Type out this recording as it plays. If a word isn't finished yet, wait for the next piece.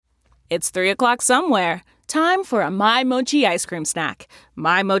It's 3 o'clock somewhere. Time for a My Mochi ice cream snack.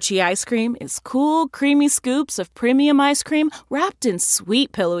 My Mochi ice cream is cool, creamy scoops of premium ice cream wrapped in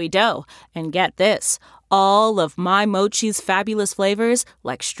sweet, pillowy dough. And get this, all of My Mochi's fabulous flavors,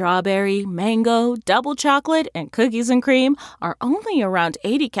 like strawberry, mango, double chocolate, and cookies and cream, are only around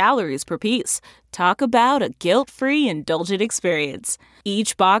 80 calories per piece. Talk about a guilt-free, indulgent experience.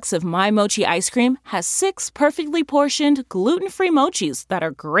 Each box of My Mochi ice cream has 6 perfectly portioned, gluten-free mochis that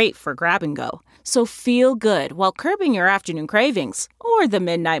are great for grab and go. So feel good while curbing your afternoon cravings or the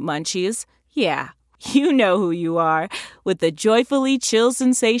midnight munchies. Yeah, you know who you are with the joyfully chill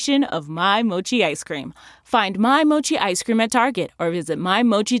sensation of My Mochi ice cream. Find My Mochi ice cream at Target or visit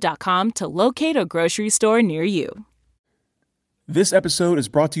mymochi.com to locate a grocery store near you. This episode is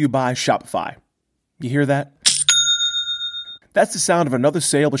brought to you by Shopify. You hear that? That's the sound of another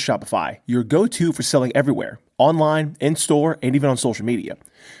sale with Shopify, your go-to for selling everywhere, online, in-store, and even on social media.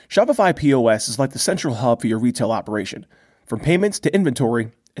 Shopify POS is like the central hub for your retail operation. From payments to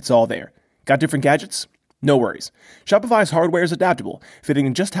inventory, it's all there. Got different gadgets? No worries. Shopify's hardware is adaptable, fitting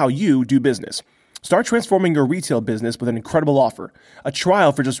in just how you do business. Start transforming your retail business with an incredible offer. A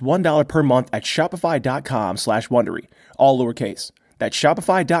trial for just $1 per month at shopify.com/Wondery. All lowercase. That's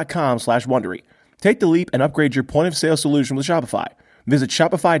shopify.com/Wondery. Take the leap and upgrade your point-of-sale solution with Shopify. Visit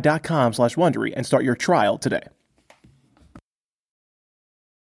shopify.com/Wondery and start your trial today.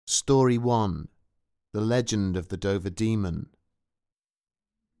 Story 1. The Legend of the Dover Demon.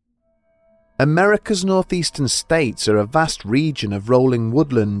 America's northeastern states are a vast region of rolling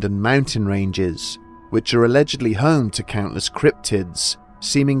woodland and mountain ranges, which are allegedly home to countless cryptids,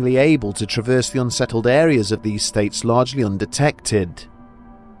 seemingly able to traverse the unsettled areas of these states largely undetected.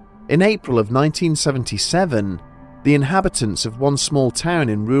 In April of 1977, the inhabitants of one small town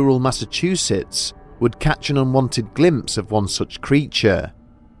in rural Massachusetts would catch an unwanted glimpse of one such creature.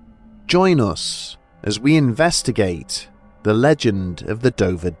 Join us as we investigate the legend of the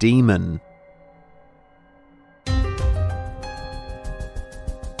Dover Demon.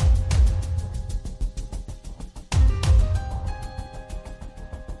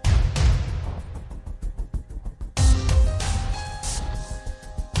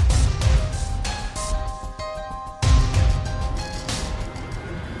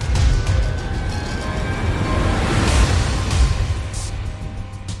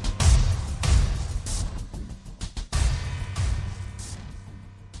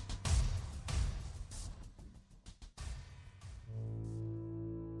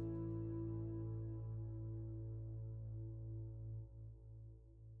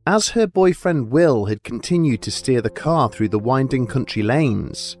 As her boyfriend Will had continued to steer the car through the winding country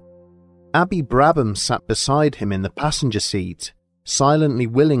lanes, Abby Brabham sat beside him in the passenger seat, silently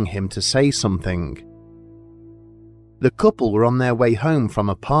willing him to say something. The couple were on their way home from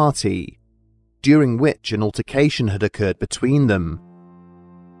a party, during which an altercation had occurred between them.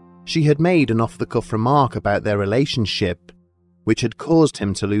 She had made an off-the-cuff remark about their relationship, which had caused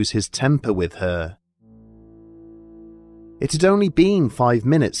him to lose his temper with her. It had only been 5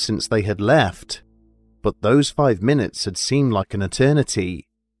 minutes since they had left, but those 5 minutes had seemed like an eternity,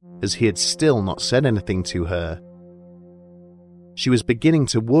 as he had still not said anything to her. She was beginning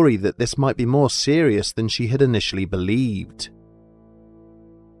to worry that this might be more serious than she had initially believed.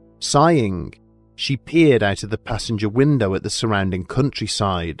 Sighing, she peered out of the passenger window at the surrounding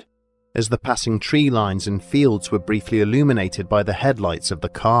countryside, as the passing tree lines and fields were briefly illuminated by the headlights of the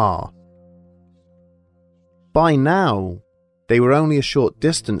car. By now, they were only a short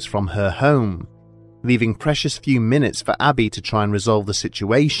distance from her home, leaving precious few minutes for Abby to try and resolve the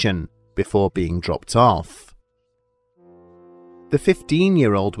situation before being dropped off. The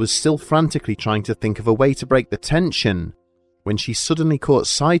 15-year-old was still frantically trying to think of a way to break the tension when she suddenly caught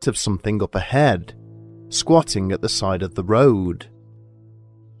sight of something up ahead, squatting at the side of the road.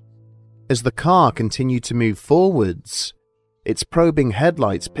 As the car continued to move forwards, its probing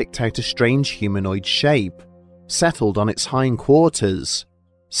headlights picked out a strange humanoid shape, settled on its hindquarters,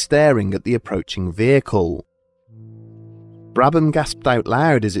 staring at the approaching vehicle. Brabham gasped out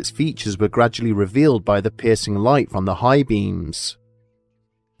loud as its features were gradually revealed by the piercing light from the high beams.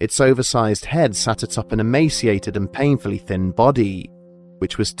 Its oversized head sat atop an emaciated and painfully thin body,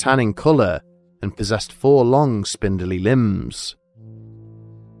 which was tan in colour and possessed 4 long, spindly limbs.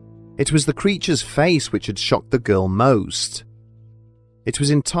 It was the creature's face which had shocked the girl most. It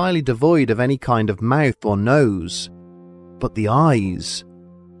was entirely devoid of any kind of mouth or nose, but the eyes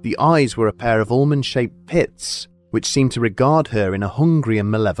were a pair of almond-shaped pits which seemed to regard her in a hungry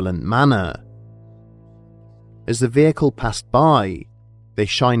and malevolent manner. As the vehicle passed by, they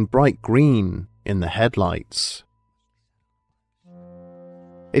shined bright green in the headlights.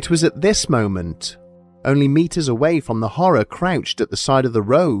 It was at this moment, only meters away from the horror crouched at the side of the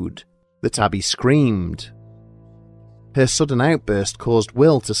road, that Abby screamed. Her sudden outburst caused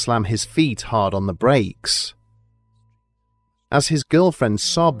Will to slam his feet hard on the brakes. As his girlfriend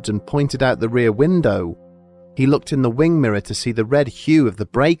sobbed and pointed out the rear window, he looked in the wing mirror to see the red hue of the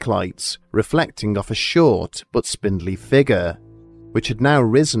brake lights reflecting off a short but spindly figure, which had now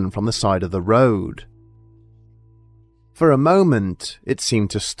risen from the side of the road. For a moment, it seemed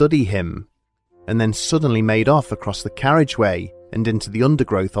to study him, and then suddenly made off across the carriageway and into the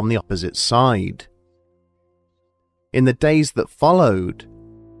undergrowth on the opposite side. In the days that followed,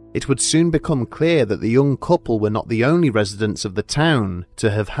 it would soon become clear that the young couple were not the only residents of the town to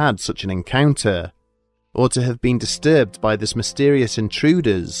have had such an encounter, or to have been disturbed by this mysterious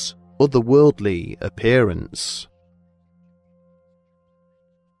intruder's otherworldly appearance.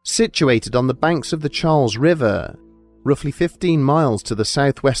 Situated on the banks of the Charles River, roughly 15 miles to the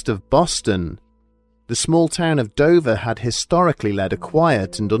southwest of Boston, the small town of Dover had historically led a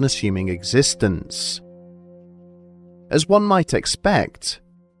quiet and unassuming existence. As one might expect,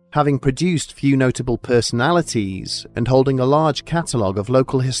 having produced few notable personalities and holding a large catalogue of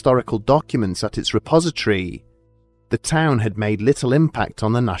local historical documents at its repository, the town had made little impact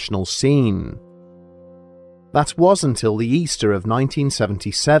on the national scene. That was until the Easter of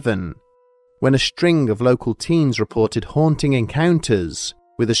 1977, when a string of local teens reported haunting encounters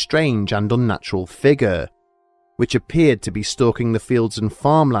with a strange and unnatural figure, which appeared to be stalking the fields and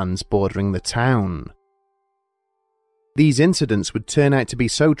farmlands bordering the town. These incidents would turn out to be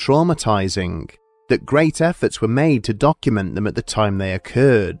so traumatizing that great efforts were made to document them at the time they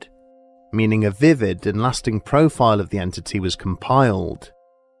occurred, meaning a vivid and lasting profile of the entity was compiled.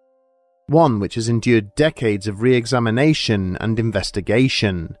 One which has endured decades of re-examination and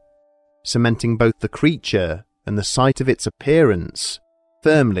investigation, cementing both the creature and the site of its appearance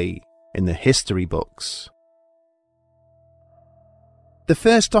firmly in the history books. The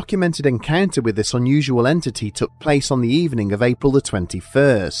first documented encounter with this unusual entity took place on the evening of April the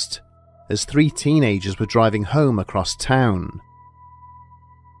 21st, as 3 teenagers were driving home across town.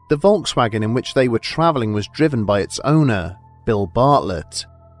 The Volkswagen in which they were travelling was driven by its owner, Bill Bartlett,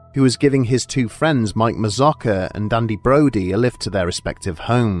 who was giving his 2 friends Mike Mazzocca and Andy Brody a lift to their respective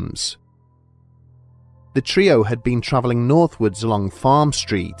homes. The trio had been travelling northwards along Farm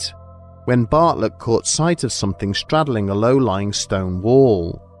Street, when Bartlett caught sight of something straddling a low-lying stone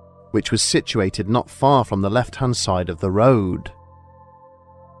wall, which was situated not far from the left-hand side of the road.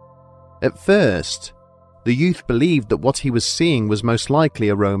 At first, the youth believed that what he was seeing was most likely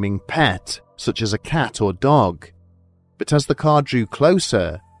a roaming pet, such as a cat or dog, but as the car drew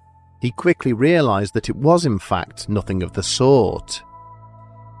closer, he quickly realised that it was in fact nothing of the sort.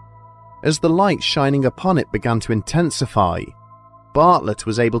 As the light shining upon it began to intensify, Bartlett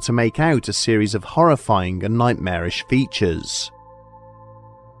was able to make out a series of horrifying and nightmarish features.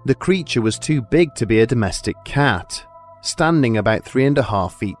 The creature was too big to be a domestic cat, standing about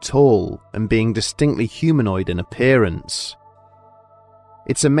 3.5 feet tall and being distinctly humanoid in appearance.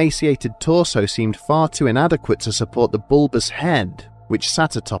 Its emaciated torso seemed far too inadequate to support the bulbous head which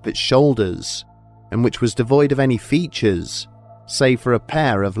sat atop its shoulders, and which was devoid of any features, save for a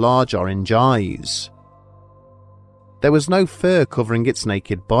pair of large orange eyes. There was no fur covering its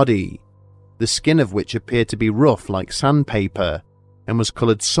naked body, the skin of which appeared to be rough like sandpaper and was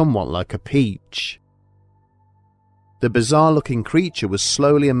coloured somewhat like a peach. The bizarre-looking creature was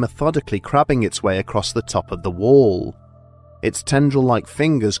slowly and methodically crabbing its way across the top of the wall, its tendril-like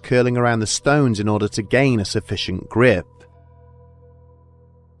fingers curling around the stones in order to gain a sufficient grip.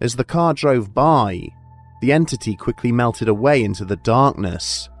 As the car drove by, the entity quickly melted away into the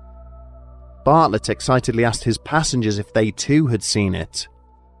darkness. Bartlett excitedly asked his passengers if they too had seen it,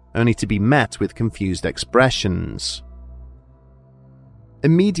 only to be met with confused expressions.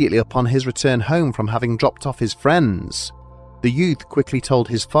 Immediately upon his return home from having dropped off his friends, the youth quickly told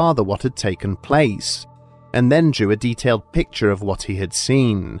his father what had taken place, and then drew a detailed picture of what he had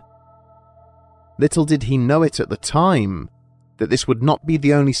seen. Little did he know it at the time, that this would not be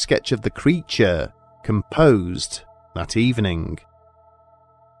the only sketch of the creature composed that evening.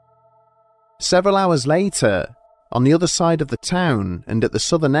 Several hours later, on the other side of the town and at the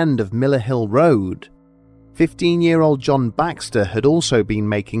southern end of Miller Hill Road, 15-year-old John Baxter had also been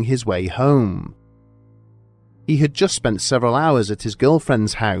making his way home. He had just spent several hours at his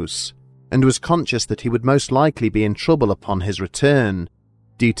girlfriend's house and was conscious that he would most likely be in trouble upon his return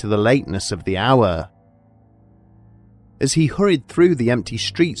due to the lateness of the hour. As he hurried through the empty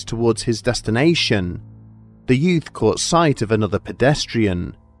streets towards his destination, the youth caught sight of another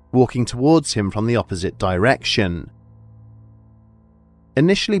pedestrian walking towards him from the opposite direction.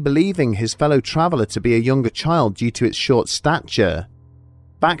 Initially believing his fellow traveller to be a younger child due to its short stature,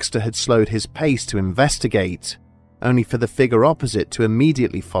 Baxter had slowed his pace to investigate, only for the figure opposite to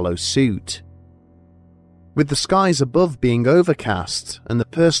immediately follow suit. With the skies above being overcast and the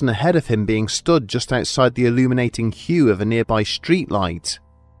person ahead of him being stood just outside the illuminating hue of a nearby streetlight,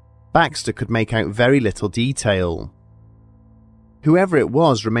 Baxter could make out very little detail. Whoever it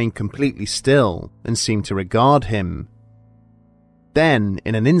was remained completely still and seemed to regard him. Then,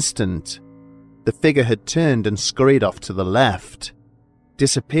 in an instant, the figure had turned and scurried off to the left,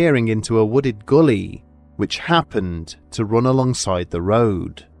 disappearing into a wooded gully which happened to run alongside the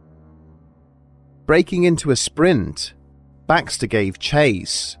road. Breaking into a sprint, Baxter gave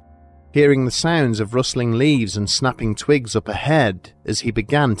chase, hearing the sounds of rustling leaves and snapping twigs up ahead as he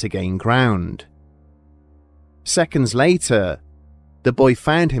began to gain ground. Seconds later, the boy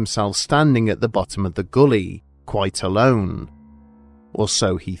found himself standing at the bottom of the gully, quite alone. Or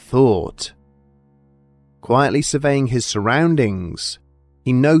so he thought. Quietly surveying his surroundings,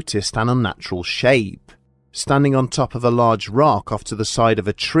 he noticed an unnatural shape, standing on top of a large rock off to the side of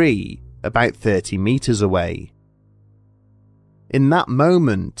a tree, about 30 meters away. In that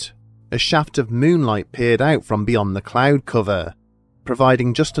moment, a shaft of moonlight peered out from beyond the cloud cover,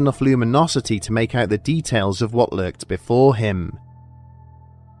 providing just enough luminosity to make out the details of what lurked before him.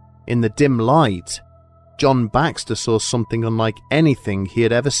 In the dim light, John Baxter saw something unlike anything he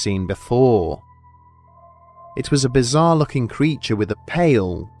had ever seen before. It was a bizarre-looking creature with a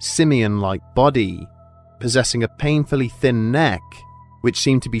pale, simian-like body, possessing a painfully thin neck, which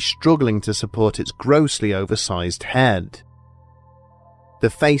seemed to be struggling to support its grossly oversized head. The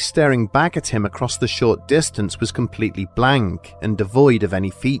face staring back at him across the short distance was completely blank and devoid of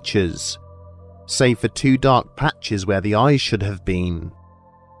any features, save for 2 dark patches where the eyes should have been.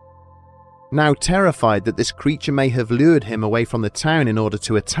 Now terrified that this creature may have lured him away from the town in order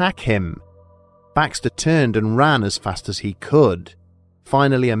to attack him, Baxter turned and ran as fast as he could,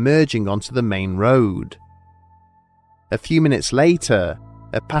 finally emerging onto the main road. A few minutes later,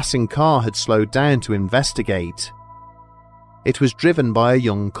 a passing car had slowed down to investigate. It was driven by a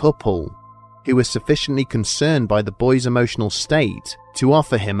young couple, who were sufficiently concerned by the boy's emotional state to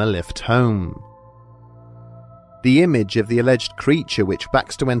offer him a lift home. The image of the alleged creature which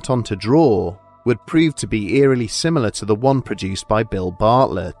Baxter went on to draw would prove to be eerily similar to the one produced by Bill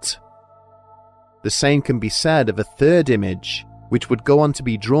Bartlett. The same can be said of a third image, which would go on to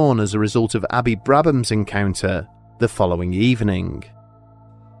be drawn as a result of Abby Brabham's encounter the following evening.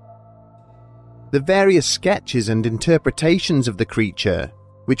 The various sketches and interpretations of the creature,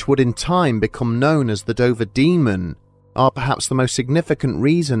 which would in time become known as the Dover Demon, are perhaps the most significant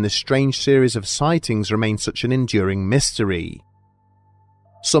reason this strange series of sightings remains such an enduring mystery.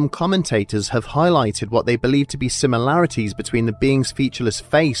 Some commentators have highlighted what they believe to be similarities between the being's featureless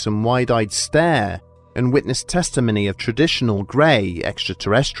face and wide-eyed stare, and witnessed testimony of traditional grey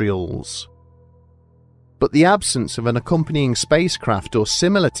extraterrestrials. But the absence of an accompanying spacecraft or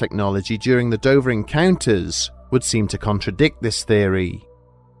similar technology during the Dover encounters would seem to contradict this theory.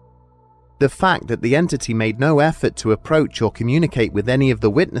 The fact that the entity made no effort to approach or communicate with any of the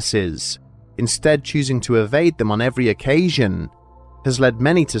witnesses, instead choosing to evade them on every occasion, has led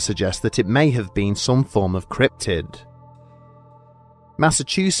many to suggest that it may have been some form of cryptid.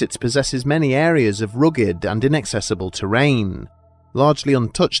 Massachusetts possesses many areas of rugged and inaccessible terrain, largely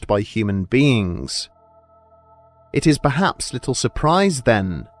untouched by human beings. It is perhaps little surprise,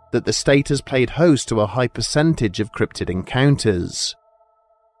 then, that the state has played host to a high percentage of cryptid encounters.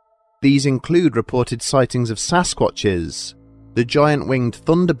 These include reported sightings of Sasquatches, the giant-winged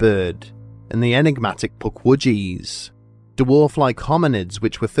thunderbird, and the enigmatic Pukwudgies, dwarf-like hominids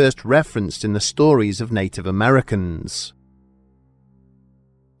which were first referenced in the stories of Native Americans.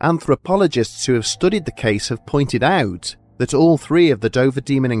 Anthropologists who have studied the case have pointed out that all 3 of the Dover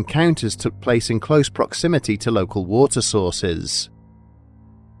Demon encounters took place in close proximity to local water sources.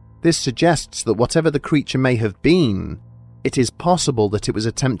 This suggests that whatever the creature may have been, it is possible that it was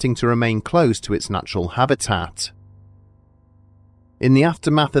attempting to remain close to its natural habitat. In the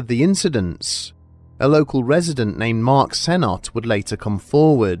aftermath of the incidents, a local resident named Mark Senott would later come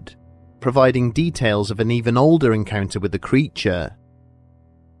forward, providing details of an even older encounter with the creature.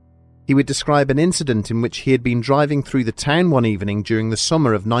 He would describe an incident in which he had been driving through the town one evening during the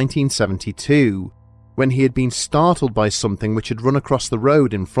summer of 1972, when he had been startled by something which had run across the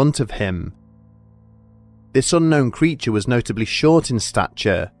road in front of him. This unknown creature was notably short in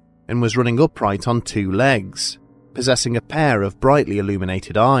stature and was running upright on 2 legs, possessing a pair of brightly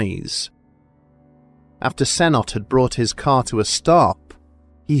illuminated eyes. After Senott had brought his car to a stop,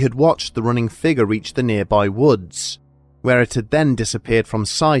 he had watched the running figure reach the nearby woods, where it had then disappeared from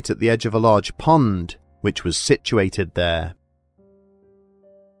sight at the edge of a large pond, which was situated there.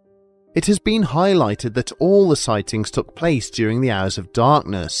 It has been highlighted that all the sightings took place during the hours of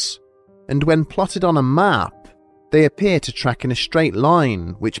darkness, and when plotted on a map, they appear to track in a straight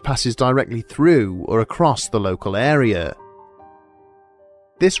line which passes directly through or across the local area.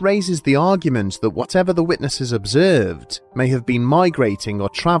 This raises the argument that whatever the witnesses observed may have been migrating or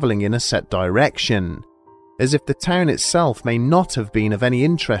travelling in a set direction, as if the town itself may not have been of any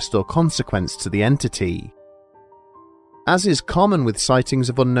interest or consequence to the entity. As is common with sightings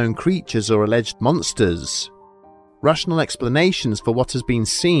of unknown creatures or alleged monsters, rational explanations for what has been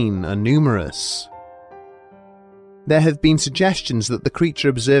seen are numerous. There have been suggestions that the creature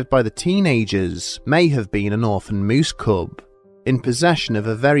observed by the teenagers may have been an orphan moose cub, in possession of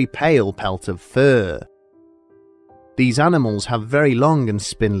a very pale pelt of fur. These animals have very long and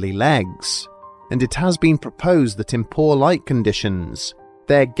spindly legs, and it has been proposed that in poor light conditions,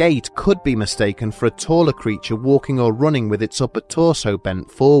 their gait could be mistaken for a taller creature walking or running with its upper torso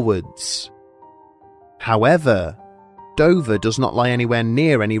bent forwards. However, Dover does not lie anywhere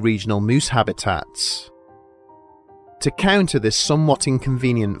near any regional moose habitats. To counter this somewhat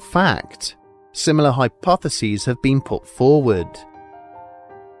inconvenient fact, similar hypotheses have been put forward.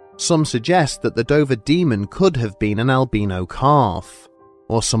 Some suggest that the Dover demon could have been an albino calf,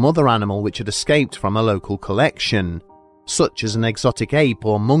 or some other animal which had escaped from a local collection, such as an exotic ape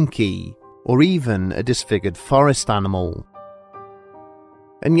or monkey, or even a disfigured forest animal.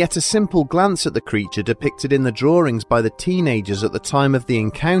 And yet a simple glance at the creature depicted in the drawings by the teenagers at the time of the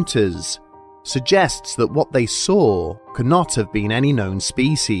encounters suggests that what they saw could not have been any known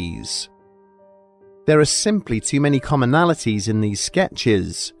species. There are simply too many commonalities in these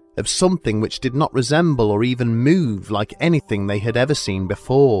sketches of something which did not resemble or even move like anything they had ever seen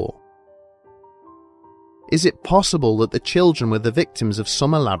before. Is it possible that the children were the victims of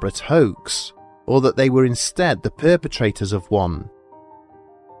some elaborate hoax, or that they were instead the perpetrators of one?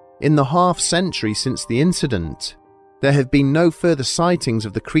 In the half-century since the incident, there have been no further sightings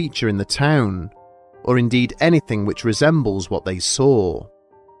of the creature in the town, or indeed anything which resembles what they saw.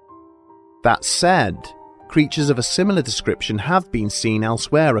 That said, creatures of a similar description have been seen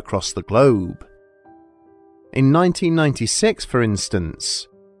elsewhere across the globe. In 1996, for instance,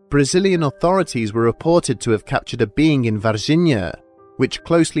 Brazilian authorities were reported to have captured a being in Virginia, which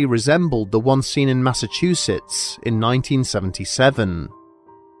closely resembled the one seen in Massachusetts in 1977.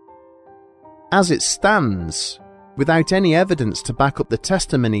 As it stands, without any evidence to back up the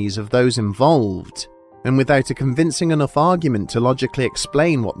testimonies of those involved, and without a convincing enough argument to logically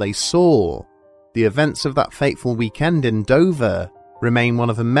explain what they saw, the events of that fateful weekend in Dover remain one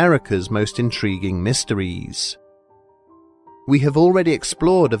of America's most intriguing mysteries. We have already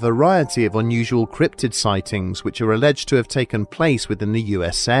explored a variety of unusual cryptid sightings which are alleged to have taken place within the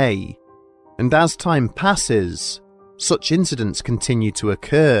USA, and as time passes, such incidents continue to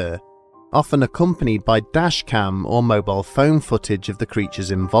occur, often accompanied by dashcam or mobile phone footage of the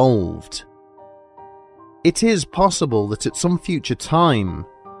creatures involved. It is possible that at some future time,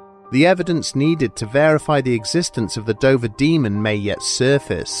 the evidence needed to verify the existence of the Dover demon may yet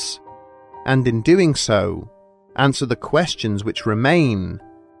surface, and in doing so, answer the questions which remain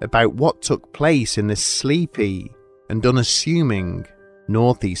about what took place in this sleepy and unassuming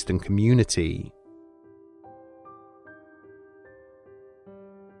northeastern community.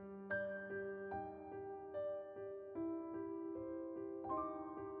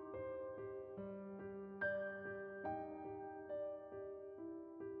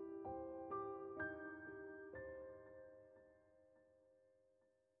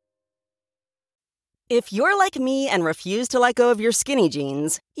 If you're like me and refuse to let go of your skinny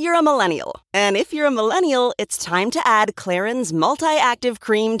jeans, you're a millennial. And if you're a millennial, it's time to add Clarins Multi-Active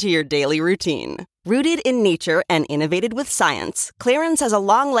Cream to your daily routine. Rooted in nature and innovated with science, Clarins has a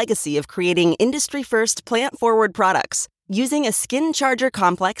long legacy of creating industry-first plant-forward products. Using a skin charger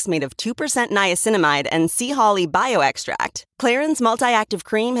complex made of 2% niacinamide and sea holly bioextract, Clarins Multi-Active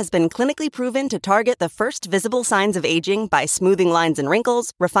Cream has been clinically proven to target the first visible signs of aging by smoothing lines and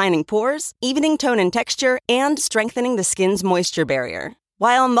wrinkles, refining pores, evening tone and texture, and strengthening the skin's moisture barrier.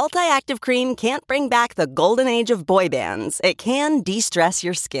 While Multi-Active Cream can't bring back the golden age of boy bands, it can de-stress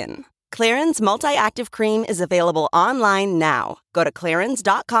your skin. Clarins Multi-Active Cream is available online now. Go to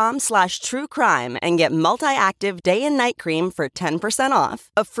clarins.com/truecrime and get Multi-Active Day and Night Cream for 10% off,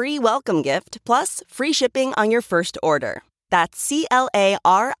 a free welcome gift, plus free shipping on your first order. That's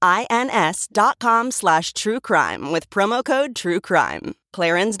clarins.com/truecrime with promo code TrueCrime.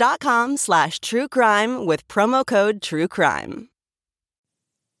 clarins.com/truecrime with promo code TrueCrime.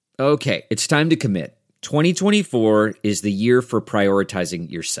 Okay, it's time to commit. 2024 is the year for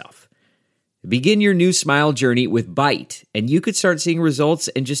prioritizing yourself. Begin your new smile journey with Byte, and you could start seeing results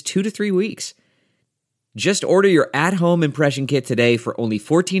in just 2 to 3 weeks. Just order your at-home impression kit today for only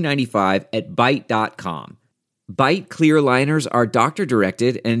 $14.95 at Byte.com. Byte clear aligners are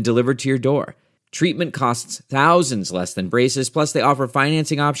doctor-directed and delivered to your door. Treatment costs thousands less than braces, plus they offer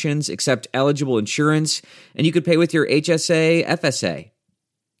financing options, accept eligible insurance, and you could pay with your HSA, FSA.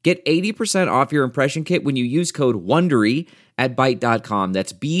 Get 80% off your impression kit when you use code WONDERY at Byte.com.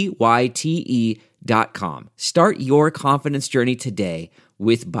 That's BYTE.com. Start your confidence journey today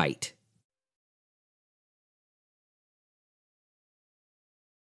with Byte.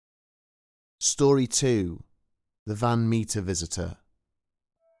 Story 2. The Van Meter Visitor.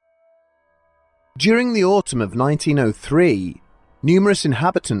 During the autumn of 1903, numerous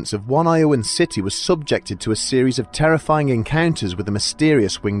inhabitants of one Iowan city were subjected to a series of terrifying encounters with a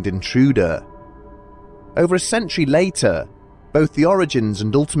mysterious winged intruder. Over a century later, both the origins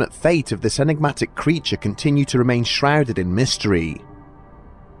and ultimate fate of this enigmatic creature continue to remain shrouded in mystery.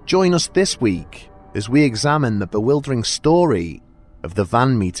 Join us this week as we examine the bewildering story of the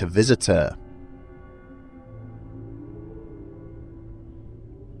Van Meter Visitor.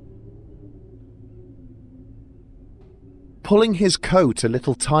 Pulling his coat a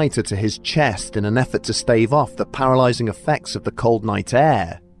little tighter to his chest in an effort to stave off the paralysing effects of the cold night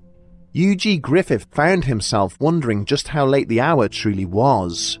air, U.G. Griffith found himself wondering just how late the hour truly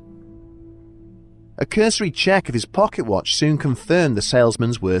was. A cursory check of his pocket watch soon confirmed the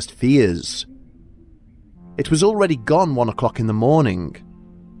salesman's worst fears. It was already gone 1 o'clock in the morning,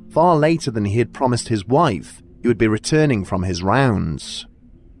 far later than he had promised his wife he would be returning from his rounds.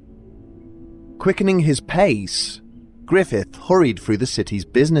 Quickening his pace, Griffith hurried through the city's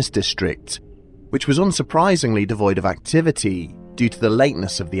business district, which was unsurprisingly devoid of activity due to the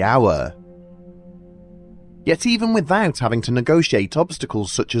lateness of the hour. Yet even without having to negotiate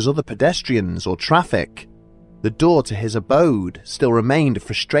obstacles such as other pedestrians or traffic, the door to his abode still remained a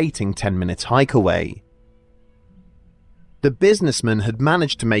frustrating 10-minute hike away. The businessman had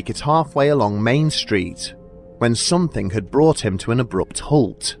managed to make it halfway along Main Street when something had brought him to an abrupt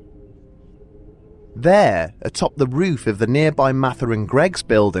halt. There, atop the roof of the nearby Mather and Greggs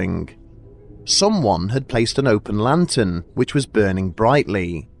building, someone had placed an open lantern which was burning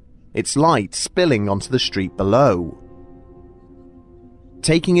brightly, its light spilling onto the street below.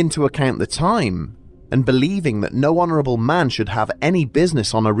 Taking into account the time, and believing that no honourable man should have any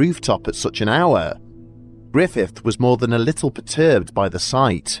business on a rooftop at such an hour, Griffith was more than a little perturbed by the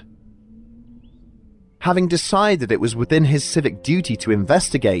sight. Having decided it was within his civic duty to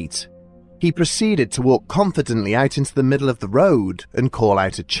investigate, he proceeded to walk confidently out into the middle of the road and call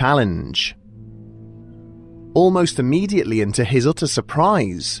out a challenge. Almost immediately, and to his utter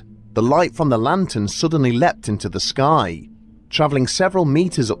surprise, the light from the lantern suddenly leapt into the sky, travelling several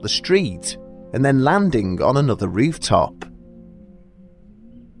metres up the street and then landing on another rooftop.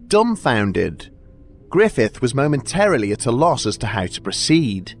 Dumbfounded, Griffith was momentarily at a loss as to how to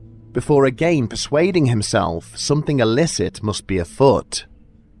proceed, before again persuading himself something illicit must be afoot.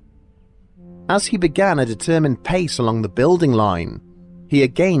 As he began a determined pace along the building line, he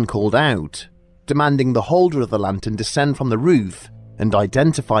again called out, demanding the holder of the lantern descend from the roof and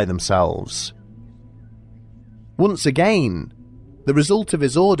identify themselves. Once again, the result of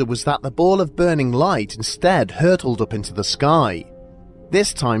his order was that the ball of burning light instead hurtled up into the sky,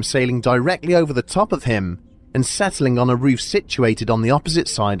 this time sailing directly over the top of him and settling on a roof situated on the opposite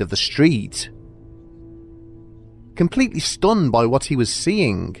side of the street. Completely stunned by what he was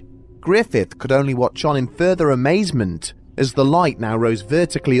seeing, Griffith could only watch on in further amazement as the light now rose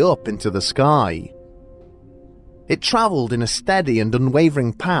vertically up into the sky. It travelled in a steady and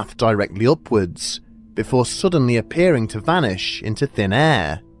unwavering path directly upwards, before suddenly appearing to vanish into thin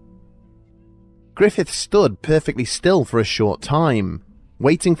air. Griffith stood perfectly still for a short time,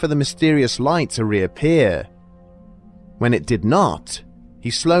 waiting for the mysterious light to reappear. When it did not,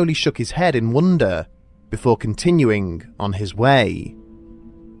 he slowly shook his head in wonder, before continuing on his way.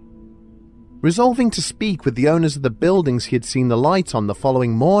 Resolving to speak with the owners of the buildings he had seen the light on the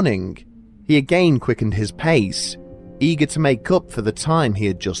following morning, he again quickened his pace, eager to make up for the time he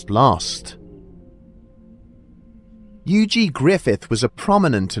had just lost. U.G. Griffith was a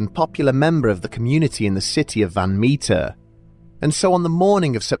prominent and popular member of the community in the city of Van Meter, and so on the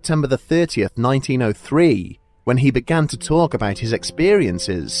morning of September the 30th, 1903, when he began to talk about his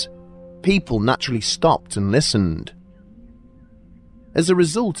experiences, people naturally stopped and listened. As a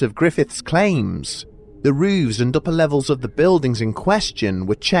result of Griffith's claims, the roofs and upper levels of the buildings in question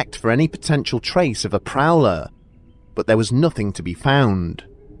were checked for any potential trace of a prowler, but there was nothing to be found.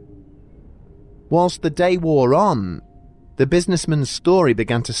 Whilst the day wore on, the businessman's story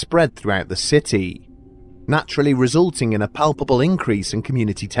began to spread throughout the city, naturally resulting in a palpable increase in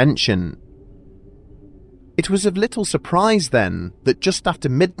community tension. It was of little surprise then that just after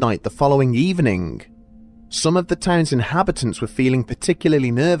midnight the following evening, some of the town's inhabitants were feeling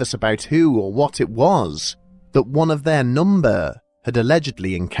particularly nervous about who or what it was that one of their number had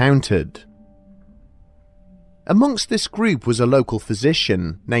allegedly encountered. Amongst this group was a local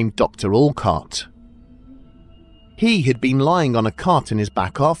physician named Dr. Alcott. He had been lying on a cot in his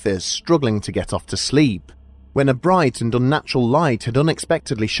back office, struggling to get off to sleep, when a bright and unnatural light had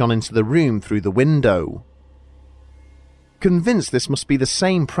unexpectedly shone into the room through the window. Convinced this must be the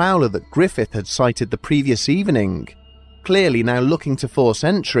same prowler that Griffith had sighted the previous evening, clearly now looking to force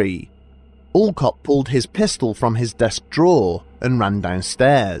entry, Alcott pulled his pistol from his desk drawer and ran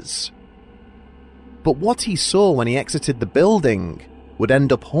downstairs. But what he saw when he exited the building would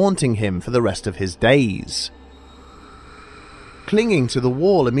end up haunting him for the rest of his days. Clinging to the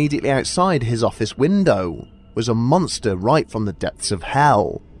wall immediately outside his office window was a monster right from the depths of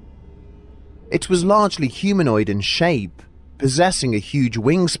hell. It was largely humanoid in shape, possessing a huge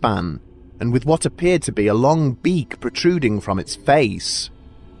wingspan, and with what appeared to be a long beak protruding from its face.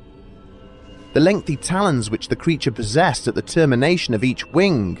 The lengthy talons which the creature possessed at the termination of each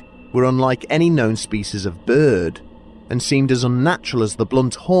wing were unlike any known species of bird, and seemed as unnatural as the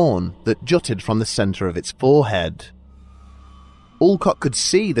blunt horn that jutted from the centre of its forehead. Alcott could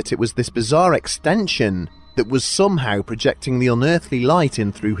see that it was this bizarre extension that was somehow projecting the unearthly light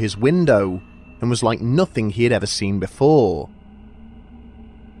in through his window, and was like nothing he had ever seen before.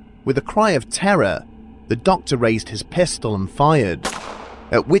 With a cry of terror, the doctor raised his pistol and fired,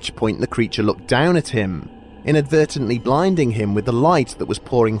 at which point the creature looked down at him, inadvertently blinding him with the light that was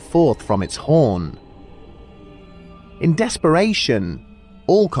pouring forth from its horn. In desperation,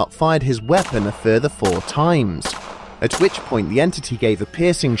 Alcott fired his weapon a further 4 times, at which point the entity gave a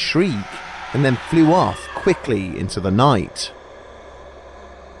piercing shriek and then flew off quickly into the night.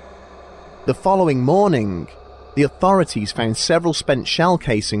 The following morning, the authorities found several spent shell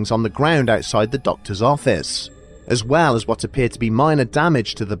casings on the ground outside the doctor's office, as well as what appeared to be minor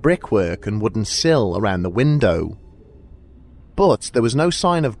damage to the brickwork and wooden sill around the window. But there was no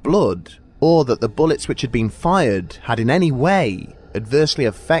sign of blood, or that the bullets which had been fired had in any way adversely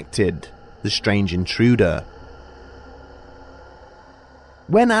affected the strange intruder.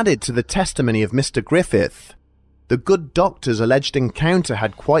 When added to the testimony of Mr. Griffith, the good doctor's alleged encounter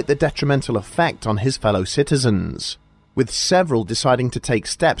had quite the detrimental effect on his fellow citizens, with several deciding to take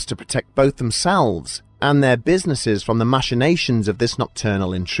steps to protect both themselves and their businesses from the machinations of this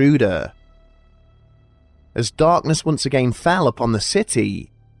nocturnal intruder. As darkness once again fell upon the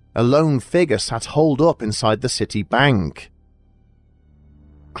city, a lone figure sat holed up inside the city bank.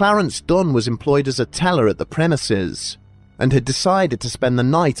 Clarence Dunn was employed as a teller at the premises, and had decided to spend the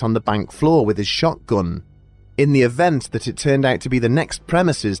night on the bank floor with his shotgun, in the event that it turned out to be the next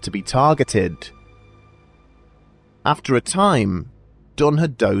premises to be targeted. After a time, Dunn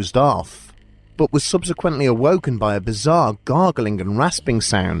had dozed off, but was subsequently awoken by a bizarre gargling and rasping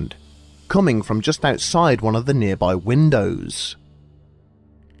sound, coming from just outside one of the nearby windows.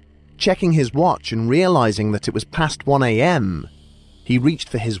 Checking his watch and realizing that it was past 1 a.m., he reached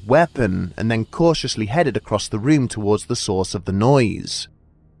for his weapon and then cautiously headed across the room towards the source of the noise.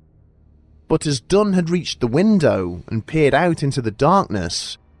 But as Dunn had reached the window and peered out into the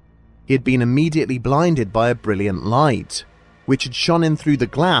darkness, he had been immediately blinded by a brilliant light, which had shone in through the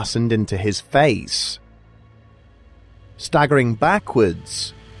glass and into his face. Staggering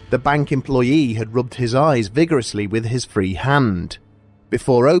backwards, the bank employee had rubbed his eyes vigorously with his free hand,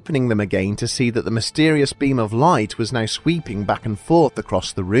 before opening them again to see that the mysterious beam of light was now sweeping back and forth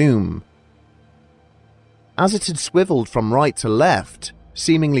across the room. As it had swiveled from right to left,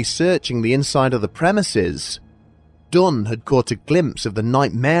 seemingly searching the inside of the premises, Dunn had caught a glimpse of the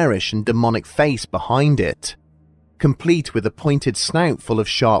nightmarish and demonic face behind it, complete with a pointed snout full of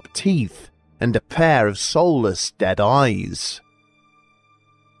sharp teeth and a pair of soulless dead eyes.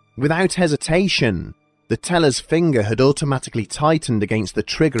 Without hesitation, the teller's finger had automatically tightened against the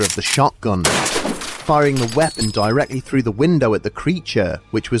trigger of the shotgun, firing the weapon directly through the window at the creature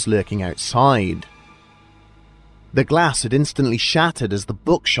which was lurking outside. The glass had instantly shattered as the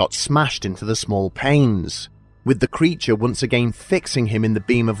buckshot smashed into the small panes, with the creature once again fixing him in the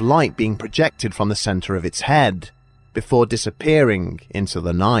beam of light being projected from the centre of its head, before disappearing into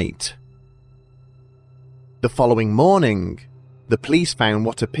the night. The following morning, the police found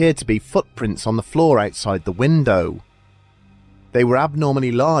what appeared to be footprints on the floor outside the window. They were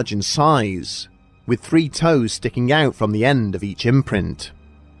abnormally large in size, with 3 toes sticking out from the end of each imprint.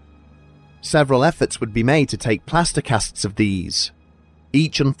 several efforts would be made to take plaster casts of these,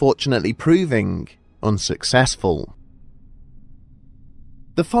 each unfortunately proving unsuccessful.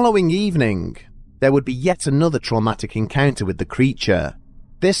 The following evening, there would be yet another traumatic encounter with the creature,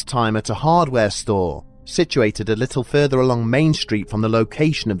 this time at a hardware store situated a little further along Main Street from the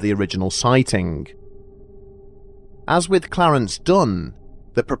location of the original sighting. As with Clarence Dunn,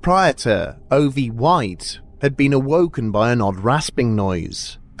 the proprietor, O.V. White, had been awoken by an odd rasping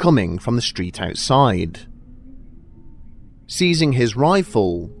noise coming from the street outside. Seizing his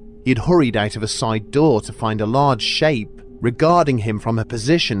rifle, he had hurried out of a side door to find a large shape regarding him from a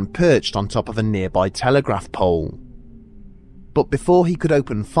position perched on top of a nearby telegraph pole. But before he could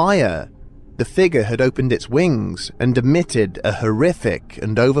open fire, the figure had opened its wings and emitted a horrific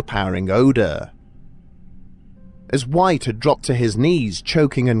and overpowering odour. As White had dropped to his knees,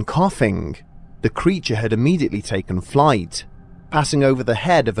 choking and coughing, the creature had immediately taken flight, passing over the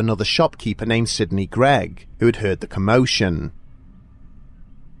head of another shopkeeper named Sidney Gregg, who had heard the commotion.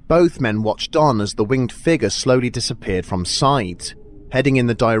 Both men watched on as the winged figure slowly disappeared from sight, heading in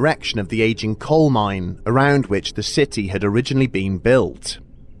the direction of the aging coal mine around which the city had originally been built.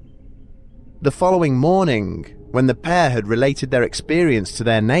 The following morning, when the pair had related their experience to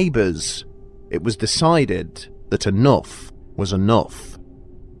their neighbours, it was decided that enough was enough.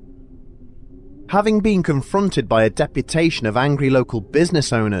 Having been confronted by a deputation of angry local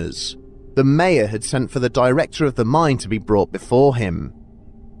business owners, the mayor had sent for the director of the mine to be brought before him.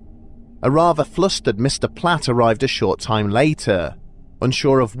 A rather flustered Mr. Platt arrived a short time later,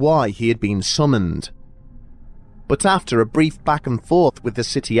 unsure of why he had been summoned. But after a brief back and forth with the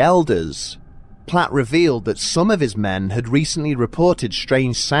city elders, Platt revealed that some of his men had recently reported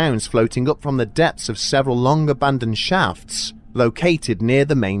strange sounds floating up from the depths of several long-abandoned shafts located near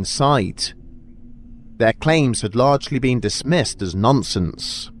the main site. Their claims had largely been dismissed as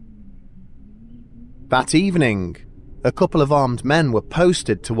nonsense. That evening, a couple of armed men were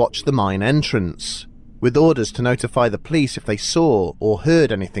posted to watch the mine entrance, with orders to notify the police if they saw or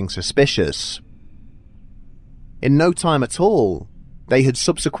heard anything suspicious. In no time at all, they had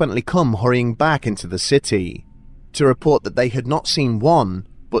subsequently come hurrying back into the city to report that they had not seen one,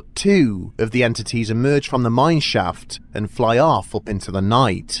 but two of the entities emerge from the mine shaft and fly off up into the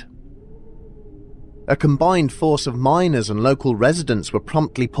night. A combined force of miners and local residents were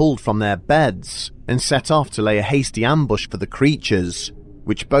promptly pulled from their beds and set off to lay a hasty ambush for the creatures,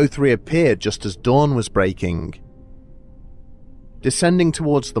 which both reappeared just as dawn was breaking. Descending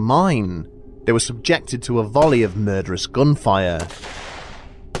towards the mine, they were subjected to a volley of murderous gunfire.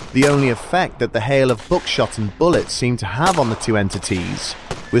 The only effect that the hail of buckshot and bullets seemed to have on the two entities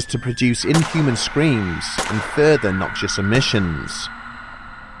was to produce inhuman screams and further noxious emissions.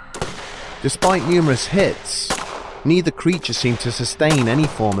 Despite numerous hits, neither creature seemed to sustain any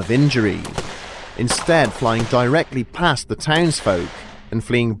form of injury, instead flying directly past the townsfolk and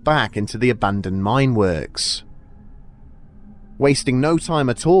fleeing back into the abandoned mine works. Wasting no time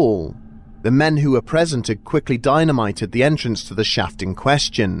at all, the men who were present had quickly dynamited the entrance to the shaft in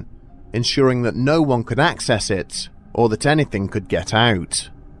question, ensuring that no one could access it or that anything could get out.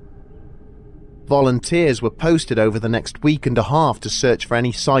 Volunteers were posted over the next week and a half to search for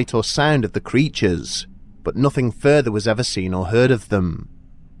any sight or sound of the creatures, but nothing further was ever seen or heard of them.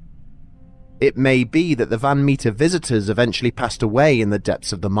 It may be that the Van Meter visitors eventually passed away in the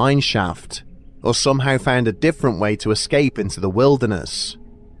depths of the mine shaft, or somehow found a different way to escape into the wilderness,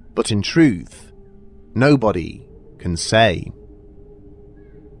 but in truth, nobody can say.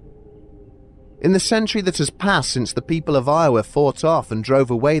 In the century that has passed since the people of Iowa fought off and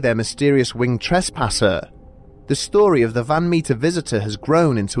drove away their mysterious winged trespasser, the story of the Van Meter visitor has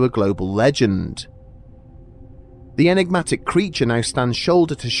grown into a global legend. The enigmatic creature now stands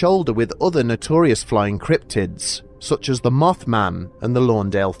shoulder to shoulder with other notorious flying cryptids, such as the Mothman and the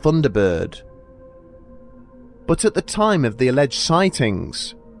Lawndale Thunderbird. But at the time of the alleged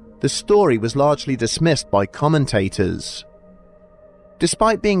sightings, the story was largely dismissed by commentators.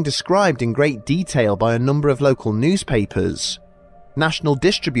 Despite being described in great detail by a number of local newspapers, national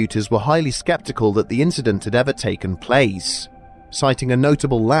distributors were highly skeptical that the incident had ever taken place, citing a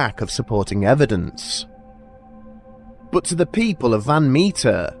notable lack of supporting evidence. But to the people of Van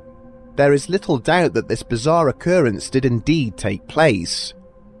Meter, there is little doubt that this bizarre occurrence did indeed take place.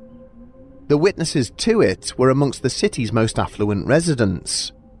 The witnesses to it were amongst the city's most affluent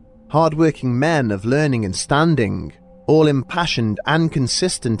residents, hard-working men of learning and standing, all impassioned and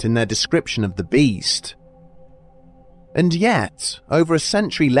consistent in their description of the beast. And yet, over a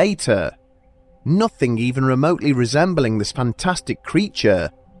century later, nothing even remotely resembling this fantastic creature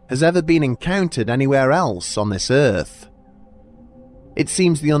has ever been encountered anywhere else on this earth. It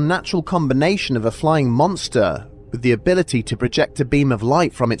seems the unnatural combination of a flying monster with the ability to project a beam of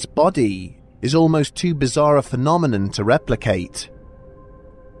light from its body is almost too bizarre a phenomenon to replicate.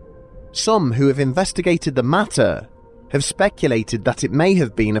 Some who have investigated the matter have speculated that it may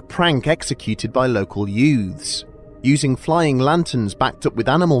have been a prank executed by local youths, using flying lanterns backed up with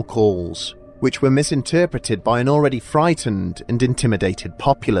animal calls, which were misinterpreted by an already frightened and intimidated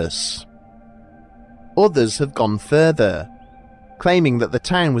populace. Others have gone further, claiming that the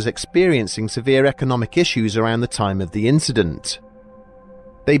town was experiencing severe economic issues around the time of the incident.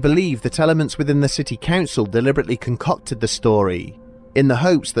 They believe that elements within the city council deliberately concocted the story in the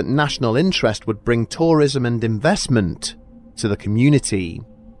hopes that national interest would bring tourism and investment to the community.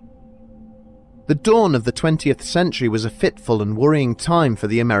 The dawn of the 20th century was a fitful and worrying time for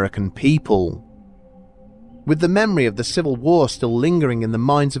the American people. With the memory of the Civil War still lingering in the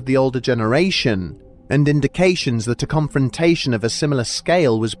minds of the older generation, and indications that a confrontation of a similar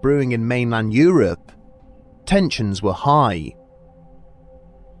scale was brewing in mainland Europe, tensions were high.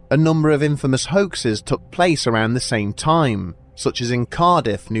 A number of infamous hoaxes took place around the same time, such as in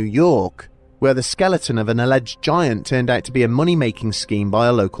Cardiff, New York, where the skeleton of an alleged giant turned out to be a money-making scheme by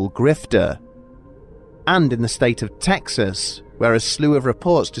a local grifter, and in the state of Texas, where a slew of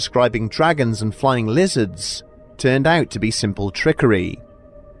reports describing dragons and flying lizards turned out to be simple trickery.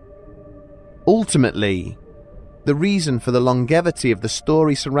 Ultimately, the reason for the longevity of the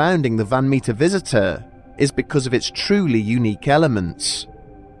story surrounding the Van Meter visitor is because of its truly unique elements.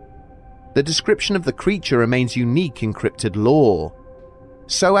 The description of the creature remains unique in cryptid lore,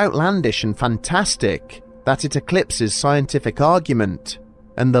 so outlandish and fantastic that it eclipses scientific argument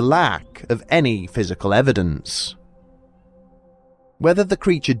and the lack of any physical evidence. Whether the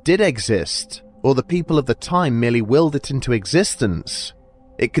creature did exist, or the people of the time merely willed it into existence,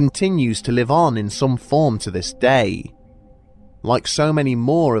 it continues to live on in some form to this day, like so many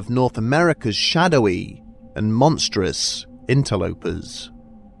more of North America's shadowy and monstrous interlopers.